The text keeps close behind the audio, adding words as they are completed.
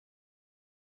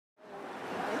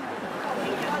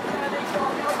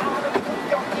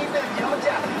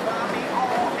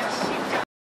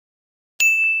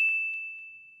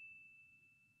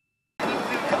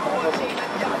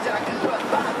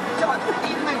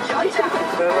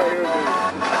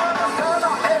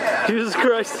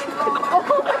Christ.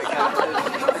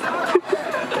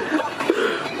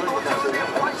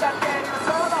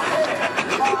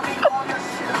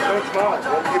 Don't smile.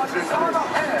 Don't give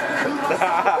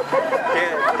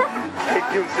Take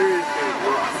him seriously.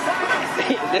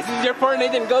 This is your part,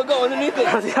 Nathan. Go underneath it.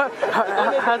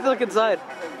 How does it look inside?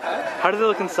 How does it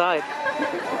look inside?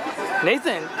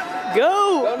 Nathan,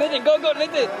 go! Go, Nathan. Go,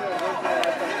 Nathan.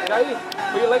 Charlie,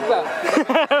 put your legs out.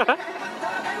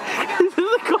 This is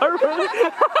a car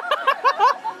running.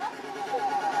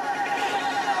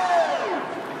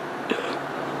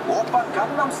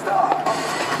 Gangnam Style.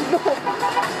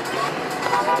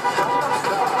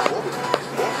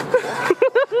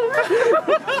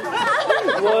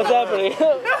 What's happening?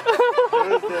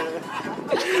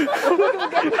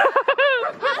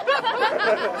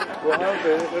 What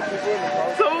happened? What's he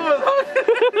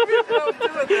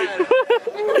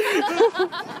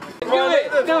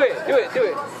doing? Do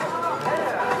it.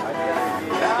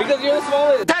 Because you're the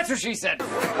smallest. That's what she said.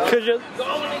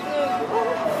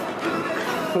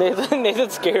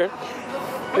 Nathan's scared.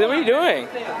 What are you doing?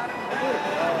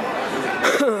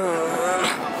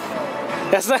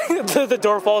 That's not. The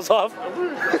door falls off.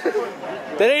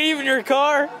 That ain't even your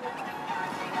car.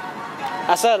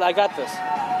 I said I got this.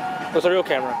 What's a real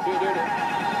camera? Do it.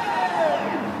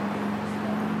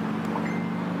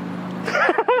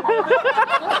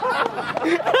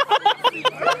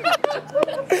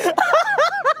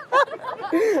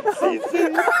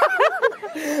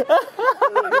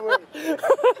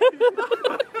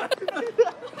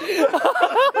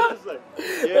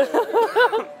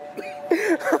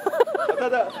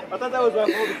 I thought that was my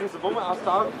fault because the moment I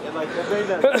stopped and like obeyed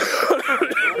that.